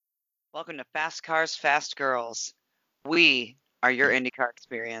Welcome to Fast Cars, Fast Girls. We are your IndyCar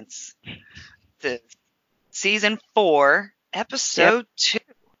experience. This is season 4, Yep. episode 2,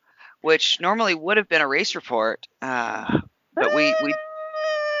 which normally would have been a race report, but we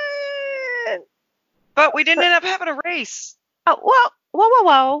but we didn't end up having a race. Oh,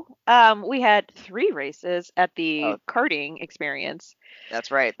 well, whoa. We had 3 races at Oh, the karting experience. that's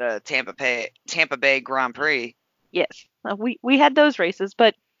right, the Tampa Bay Grand Prix. Yes, we had those races,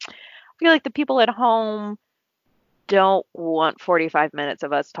 but I feel like the people at home don't want 45 minutes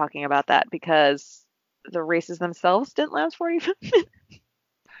of us talking about that because the races themselves didn't last 45 minutes.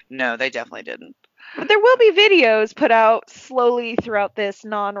 No, they definitely didn't. But there will be videos put out slowly throughout this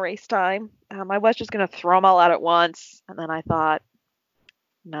non-race time. I was just going to throw them all out at once, and then I thought,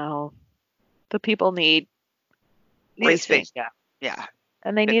 no, the people need Need a racing, space, yeah,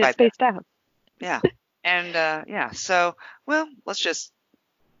 and they bit need it by bit, spaced out. yeah. And yeah, so well, let's just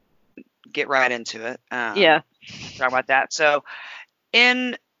get right into it. Yeah. Talk about that. So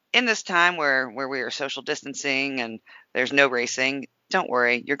in this time where we are social distancing and there's no racing, don't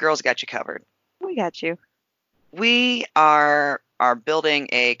worry, your girls got you covered. We got you. We are building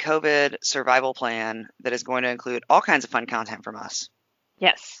a COVID survival plan that is going to include all kinds of fun content from us.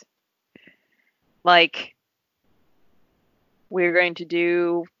 Yes. Like, we're going to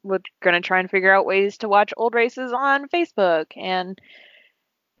try and figure out ways to watch old races on Facebook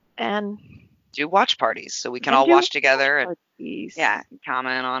and Do watch parties so we can and all do watch together and parties. yeah,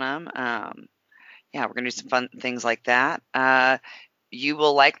 comment on them. Yeah, we're gonna do some fun things like that. You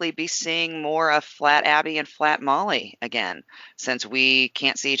will likely be seeing more of Flat Abby and Flat Molly again, since we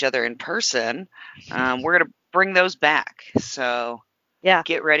can't see each other in person. We're gonna bring those back, so Yeah.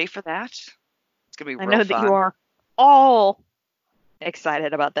 get ready for that. It's gonna be I real know that you fun. are all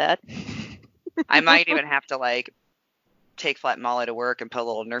excited about that. I might even have to like take Flat Molly to work and put a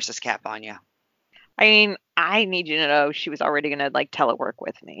little nurse's cap on you. I mean, I need you to know she was already going to like telework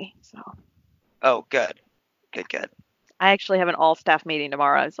with me. So Oh, good, good, good. I actually have an all staff meeting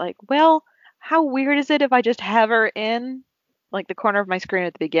tomorrow. I was like, well, how weird is it if I just have her in like the corner of my screen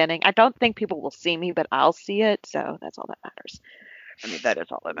at the beginning? I don't think people will see me, but I'll see it. So that's all that matters. I mean, that is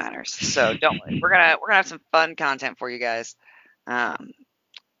all that matters. So don't worry. We're gonna have some fun content for you guys. Um,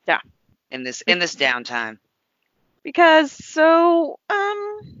 Yeah. in this downtime. Because this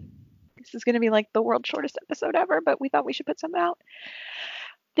is going to be like the world's shortest episode ever, but we thought we should put some out.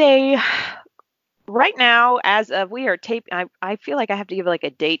 They right now, as of we are taping, I feel like I have to give like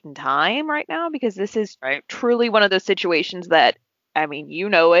a date and time right now because this is Right? truly one of those situations that, I mean, you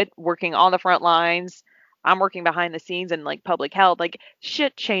know it, working on the front lines, I'm working behind the scenes in like public health, like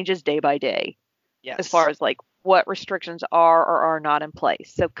shit changes day by day as far Yes. as like what restrictions are or are not in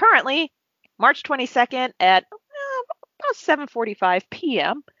place. So currently, March 22nd at about 7:45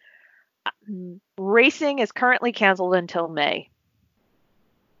 p.m. Racing is currently canceled until May.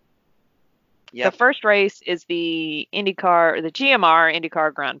 Yep. The first race is the IndyCar, the GMR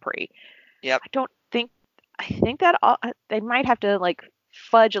IndyCar Grand Prix. Yep. I think that they might have to like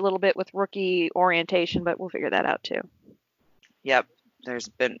fudge a little bit with rookie orientation, but we'll figure that out too. Yep. There's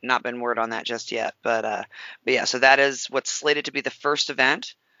not been word on that just yet, but yeah. So that is what's slated to be the first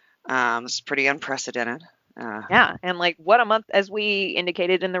event. It's pretty unprecedented. Yeah, and like what a month, as we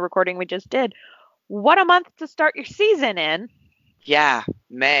indicated in the recording we just did, what a month to start your season in. Yeah.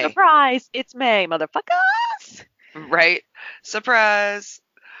 May. Surprise! It's May, motherfuckers! Right. Surprise.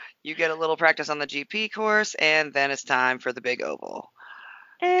 You get a little practice on the GP course, and then it's time for the big oval.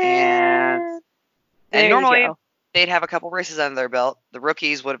 And there normally you go. they'd have a couple races under their belt. The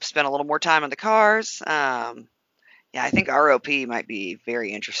rookies would have spent a little more time in the cars. Yeah, I think ROP might be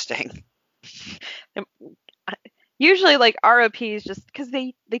very interesting. Usually like ROPs, just because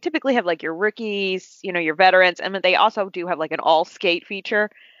they typically have like your rookies, you know, your veterans, and they also do have like an all skate feature.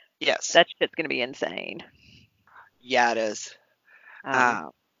 Yes. That shit's gonna be insane. Yeah, it is.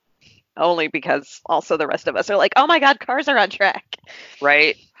 Only because also the rest of us are like, oh my god, cars are on track.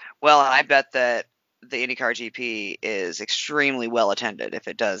 Right. Well, I bet that the IndyCar GP is extremely well attended if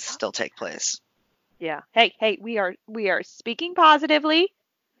it does still take place. Yeah. Hey, we are speaking positively.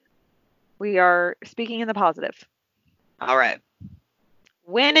 We are speaking in the positive. All right.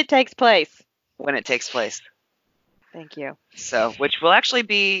 When it takes place. When it takes place. Thank you. So, which will actually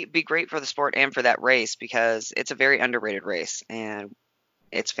be great for the sport and for that race because it's a very underrated race and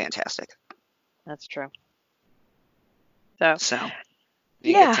it's fantastic. That's true. So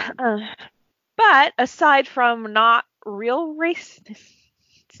yeah. But aside from not real race,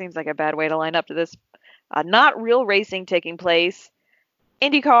 seems like a bad way to line up to this. Not real racing taking place.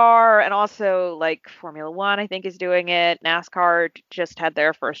 IndyCar and also like Formula One, I think, is doing it. NASCAR just had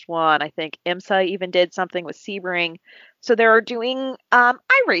their first one. I think IMSA even did something with Sebring. So they're doing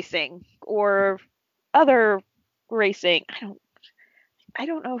iRacing or other racing. I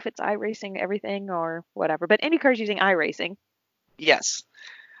don't know if it's iRacing everything or whatever, but IndyCar's using iRacing. Yes.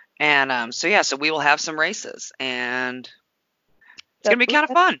 And so we will have some races, and it's So gonna be kind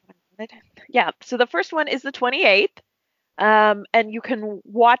of fun. yeah. So the first one is the 28th. And you can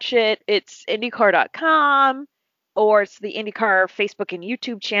watch it. It's IndyCar.com, or it's the IndyCar Facebook and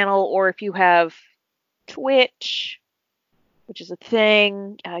YouTube channel, or if you have Twitch, which is a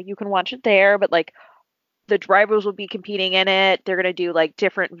thing, you can watch it there. But like the drivers will be competing in it. They're gonna do like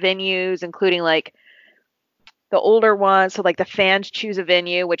different venues, including like the older ones. So like the fans choose a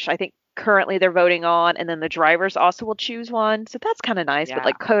venue, which I think currently they're voting on, and then the drivers also will choose one. So that's kind of nice. But Yeah.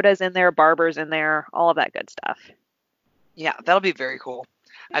 like Coda's in there, Barber's in there, all of that good stuff. Yeah, that'll be very cool.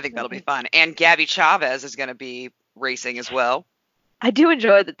 I think that'll be fun. And Gabby Chavez is going to be racing as well. I do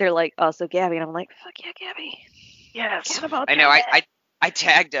enjoy that they're like, also Gabby, and I'm like, fuck yeah, Gabby. Yes. I know. I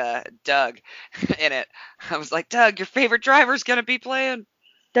tagged Doug in it. I was like, Doug, your favorite driver's going to be playing.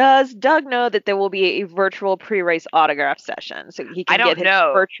 Does Doug know that there will be a virtual pre-race autograph session so he can get his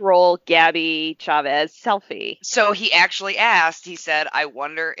virtual Gabby Chavez selfie? So he actually asked, he said, I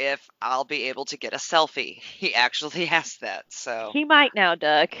wonder if I'll be able to get a selfie. He actually asked that. So he might now,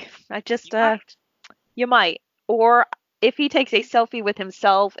 Doug. You might. Or if he takes a selfie with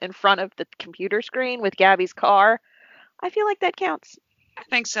himself in front of the computer screen with Gabby's car, I feel like that counts. I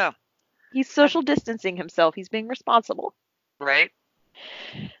think so. He's social distancing himself. He's being responsible. Right?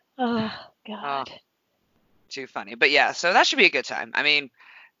 Oh, God. Too funny. But yeah, so that should be a good time. I mean,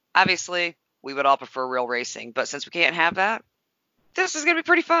 obviously, we would all prefer real racing, but since we can't have that, this is going to be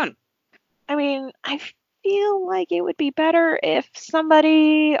pretty fun. I mean, I feel like it would be better if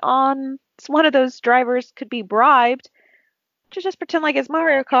somebody on one of those drivers could be bribed to just pretend like it's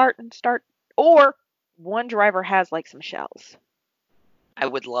Mario Kart and start, or one driver has like some shells. I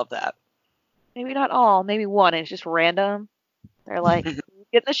would love that. Maybe not all, maybe one, and it's just random. They're like,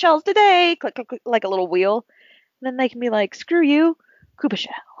 getting the shells today, click, click, click, like a little wheel. And then they can be like, screw you, Koopa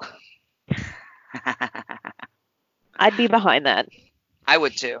shell. I'd be behind that. I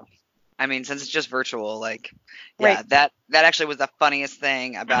would too. I mean, since it's just virtual, like, right. Yeah, that actually was the funniest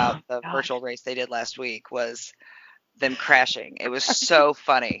thing about the virtual race they did last week was them crashing. It was so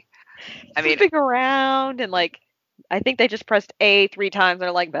funny. I mean, flipping around and like, I think they just pressed A 3 times and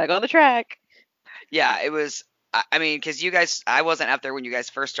they're like, back on the track. Yeah, it was. I mean, because you guys, I wasn't up there when you guys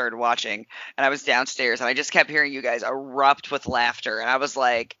first started watching, and I was downstairs, and I just kept hearing you guys erupt with laughter, and I was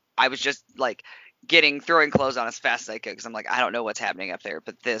just like throwing clothes on as fast as I could, because I'm like, I don't know what's happening up there,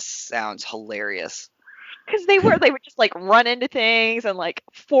 but this sounds hilarious. Because they would just like run into things, and like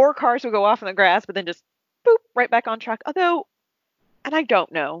 4 cars would go off in the grass, but then just boop right back on track. Although, and I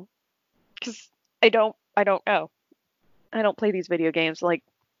don't know, because I don't know. I don't play these video games. Like,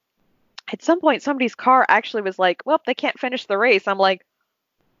 at some point, somebody's car actually was like, well, they can't finish the race. I'm like,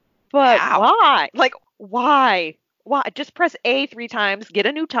 but How? why? Like, why? Why? Just press A 3 times, get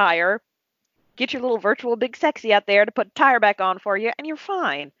a new tire, get your little virtual big sexy out there to put a tire back on for you, and you're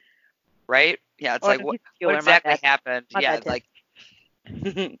fine. Right? Yeah, it's like, what exactly happened? Yeah, it's like,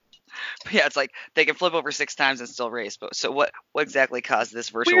 yeah, it's like they can flip over 6 times and still race. But so what exactly caused this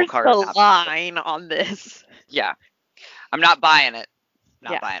virtual car? Where's the line on this? Yeah. I'm not buying it.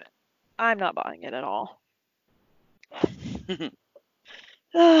 Buying it. I'm not buying it at all.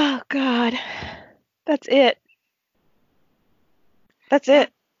 Oh, God. That's it. That's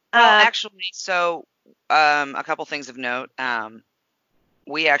it. Well, actually, so a couple things of note.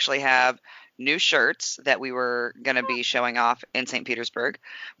 We actually have new shirts that we were going to be showing off in St. Petersburg.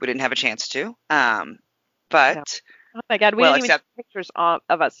 We didn't have a chance to. But no. Oh my God, we didn't even take pictures of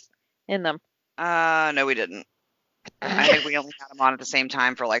us in them. No, we didn't. I think we only had them on at the same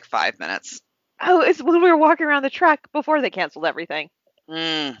time for like 5 minutes. Oh, it's when we were walking around the track before they canceled everything.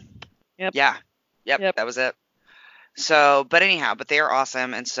 Yep. Yep. That was it. So, but anyhow, they are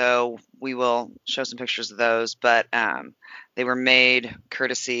awesome, and so we will show some pictures of those. But they were made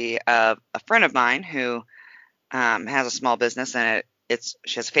courtesy of a friend of mine who has a small business, and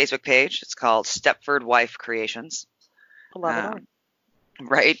she has a Facebook page. It's called Stepford Wife Creations. I love it.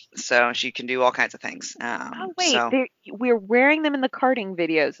 Right, so she can do all kinds of things. We're wearing them in the karting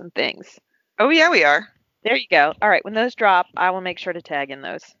videos and things. Oh yeah, we are. There you go. All right, when those drop, I will make sure to tag in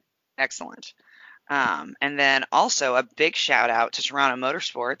those. Excellent. And then also a big shout out to Toronto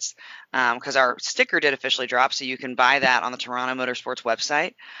Motorsports because our sticker did officially drop, so you can buy that on the Toronto Motorsports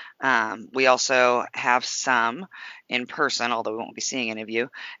website. We also have some in person, although we won't be seeing any of you.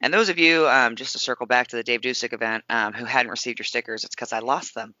 And those of you, just to circle back to the Dave Dusick event, who hadn't received your stickers, it's because I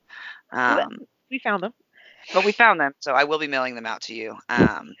lost them. We found them. But we found them, so I will be mailing them out to you.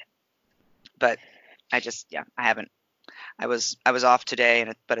 But I haven't. I was off today,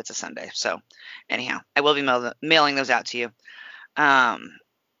 but it's a Sunday. So anyhow, I will be mailing those out to you.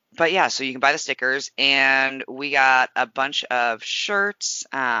 But yeah, so you can buy the stickers, and we got a bunch of shirts,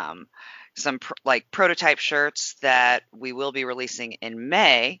 some prototype shirts that we will be releasing in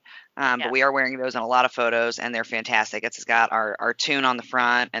May. But we are wearing those in a lot of photos, and they're fantastic. It's got our tune on the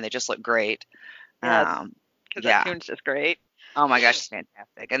front, and they just look great. Yes, because that tune's just great. Oh my gosh, it's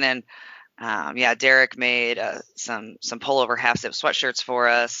fantastic. And then Derek made some pullover half-zip sweatshirts for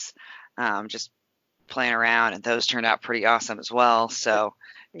us, just playing around, and those turned out pretty awesome as well. So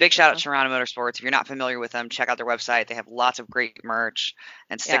big shout out to Toronto Motorsports. If you're not familiar with them, check out their website. They have lots of great merch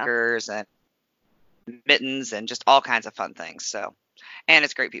and stickers and mittens and just all kinds of fun things. So, and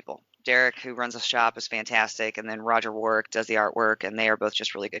it's great people. Derek, who runs the shop, is fantastic, and then Roger Warwick does the artwork, and they are both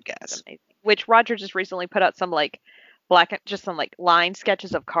just really good guys. Amazing. Which Roger just recently put out some some line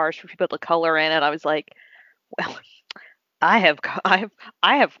sketches of cars for people to color in, and I was like, well, I have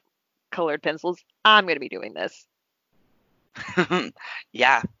colored pencils. I'm going to be doing this.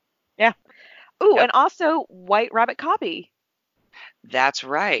 Yeah. Ooh, and also White Rabbit Copy. That's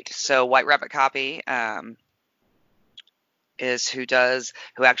right. So White Rabbit Copy is who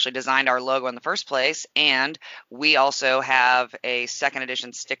actually designed our logo in the first place, and we also have a second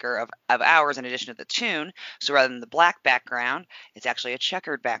edition sticker of ours in addition to the tune. So rather than the black background, it's actually a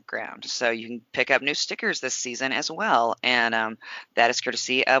checkered background. So you can pick up new stickers this season as well, and that is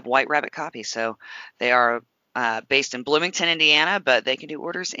courtesy of White Rabbit Copy. So they are based in Bloomington, Indiana, but they can do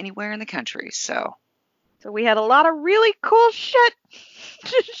orders anywhere in the country. So we had a lot of really cool shit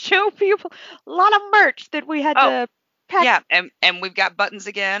to show people, a lot of merch that we had to. Yeah, and we've got buttons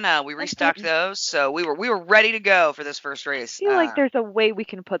again. We restocked those, so we were ready to go for this first race. I feel like there's a way we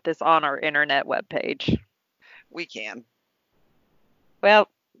can put this on our internet webpage. We can. Well,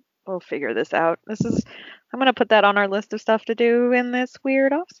 we'll figure this out. I'm gonna put that on our list of stuff to do in this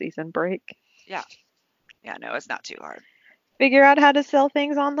weird off-season break. Yeah, no, it's not too hard. Figure out how to sell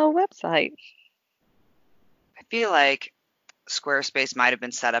things on the website. I feel like Squarespace might have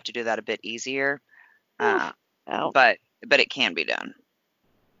been set up to do that a bit easier. But it can be done.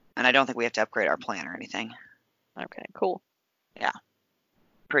 And I don't think we have to upgrade our plan or anything. Okay, cool. Yeah.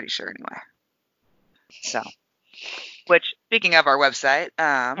 Pretty sure anyway. So, which, speaking of our website,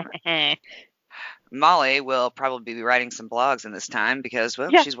 Molly will probably be writing some blogs in this time because,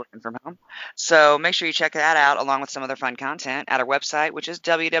 she's working from home. So make sure you check that out along with some other fun content at our website, which is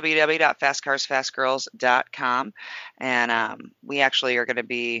www.fastcarsfastgirls.com. And we actually are going to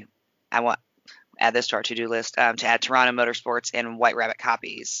be, add this to our to-do list, to add Toronto Motorsports and White Rabbit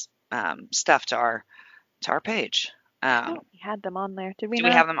Copies stuff to our page. We had them on there. Did we? Do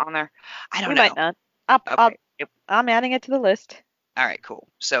we have them on there? I don't know. We might not. I'm adding it to the list. All right, cool.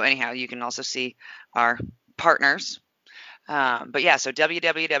 So anyhow, you can also see our partners. But yeah, so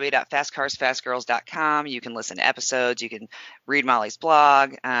www.fastcarsfastgirls.com. You can listen to episodes. You can read Molly's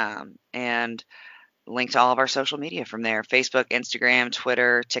blog, and link to all of our social media from there: Facebook, Instagram,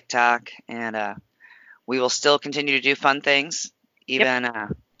 Twitter, TikTok, and we will still continue to do fun things, even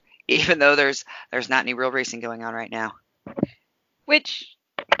though there's not any real racing going on right now. Which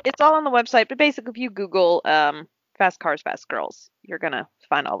it's all on the website, but basically, if you Google Fast Cars, Fast Girls, you're gonna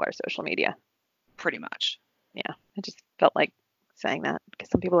find all of our social media. Pretty much. Yeah, I just felt like saying that because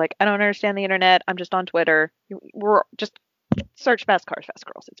some people are like, I don't understand the internet. I'm just on Twitter. We're just search Fast Cars, Fast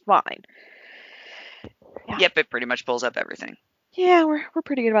Girls. It's fine. Yeah. Yep, it pretty much pulls up everything. Yeah, we're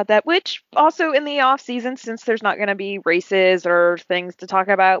pretty good about that. Which also in the off season, since there's not going to be races or things to talk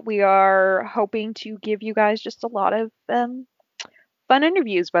about, we are hoping to give you guys just a lot of fun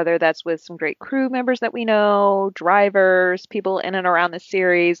interviews, whether that's with some great crew members that we know, drivers, people in and around the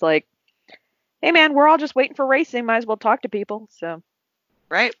series. Like, hey man, we're all just waiting for racing. Might as well talk to people. So,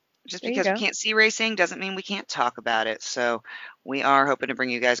 right. Just because we can't see racing doesn't mean we can't talk about it. So we are hoping to bring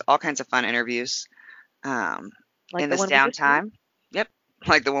you guys all kinds of fun interviews in this downtime. Yep,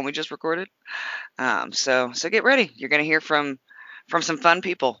 like the one we just recorded. So get ready. You're going to hear from some fun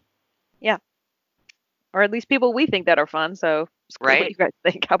people. Yeah. Or at least people we think that are fun. So right. What do you guys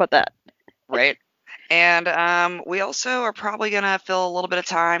think? How about that? Right. And we also are probably going to fill a little bit of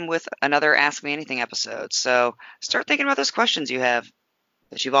time with another Ask Me Anything episode. So start thinking about those questions you have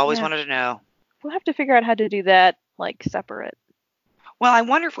that you've always wanted to know. we'll have to figure out how to do that like separate. Well, I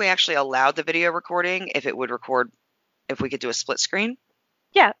wonder if we actually allowed the video recording, if it would record, if we could do a split screen.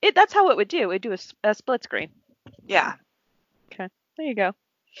 Yeah, that's how it would do. It'd do a split screen. Yeah. Okay, there you go.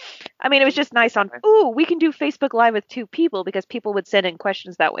 I mean, it was just nice on, ooh, we can do Facebook Live with 2 people because people would send in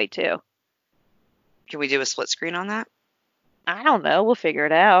questions that way too. Can we do a split screen on that? I don't know. We'll figure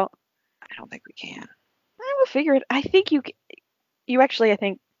it out. I don't think we can. I will figure it. I think you actually, I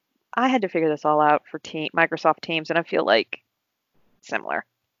think I had to figure this all out for Microsoft Teams, and I feel like similar.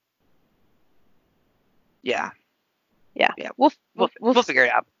 Yeah. Yeah. Yeah. We'll figure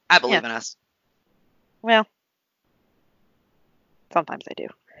it out. I believe in us. Well, sometimes I do.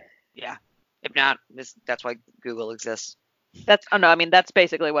 Yeah. If not, that's why Google exists. Oh no, I mean that's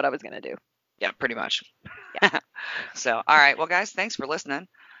basically what I was gonna do. Yeah, pretty much. Yeah. So, all right. Well, guys, thanks for listening.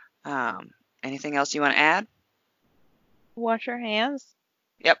 Anything else you want to add? Wash your hands.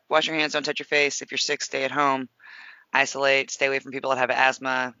 Yep. Wash your hands. Don't touch your face. If you're sick, stay at home. Isolate. Stay away from people that have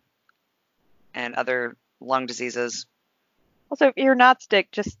asthma and other lung diseases. Also, if you're not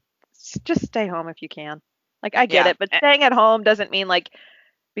sick, just stay home if you can. Like I get Yeah. it, but staying at home doesn't mean like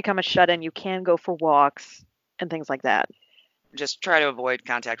become a shut-in. You can go for walks and things like that. Just try to avoid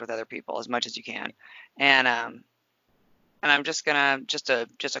contact with other people as much as you can. And I'm just gonna just a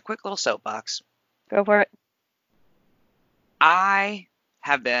quick little soapbox. Go for it. I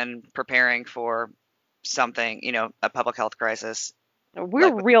have been preparing for something, a public health crisis. We're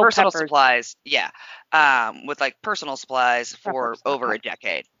like with real personal peppers. supplies, yeah. With like personal supplies for Peppers, over a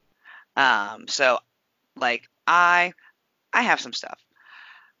decade. So like I have some stuff.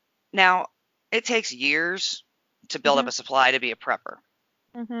 Now, it takes years to build up a supply to be a prepper.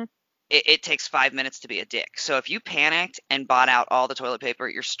 Mm-hmm. It takes 5 minutes to be a dick. So if you panicked and bought out all the toilet paper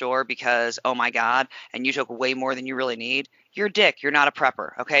at your store because, oh my God, and you took way more than you really need, you're a dick. You're not a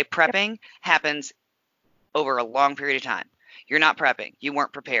prepper, okay? Prepping happens over a long period of time. You're not prepping. You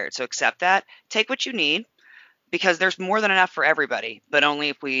weren't prepared. So accept that. Take what you need because there's more than enough for everybody, but only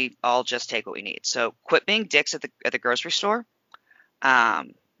if we all just take what we need. So quit being dicks at the grocery store.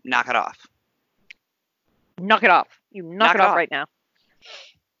 Knock it off. Knock it off. You knock it off right now.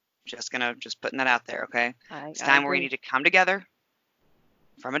 Just putting that out there, okay? It's time I agree. where we need to come together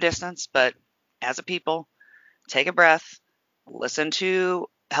from a distance, but as a people, take a breath, listen to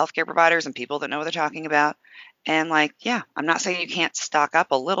healthcare providers and people that know what they're talking about. And I'm not saying you can't stock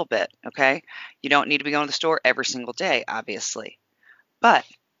up a little bit, okay? You don't need to be going to the store every single day, obviously. But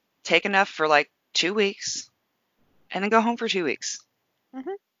take enough for 2 weeks and then go home for 2 weeks. Mm-hmm.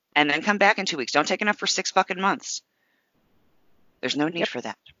 And then come back in 2 weeks. Don't take enough for 6 fucking months. There's no need for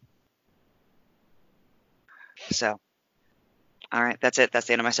that. So, all right, that's it. That's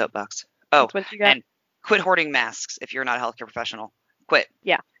the end of my soapbox. Oh, that's what you got. And quit hoarding masks if you're not a healthcare professional. Quit.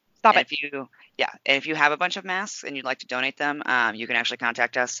 Yeah, stop it. If you have a bunch of masks and you'd like to donate them, you can actually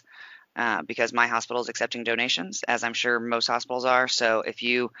contact us because my hospital is accepting donations, as I'm sure most hospitals are. So if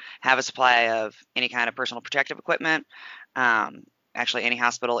you have a supply of any kind of personal protective equipment, actually any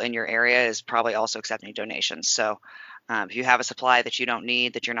hospital in your area is probably also accepting donations. So if you have a supply that you don't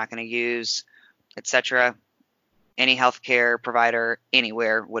need, that you're not going to use, etc., any healthcare provider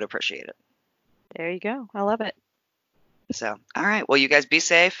anywhere would appreciate it. There you go. I love it. So, all right. Well, you guys be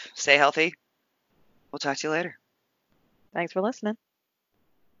safe. Stay healthy. We'll talk to you later. Thanks for listening.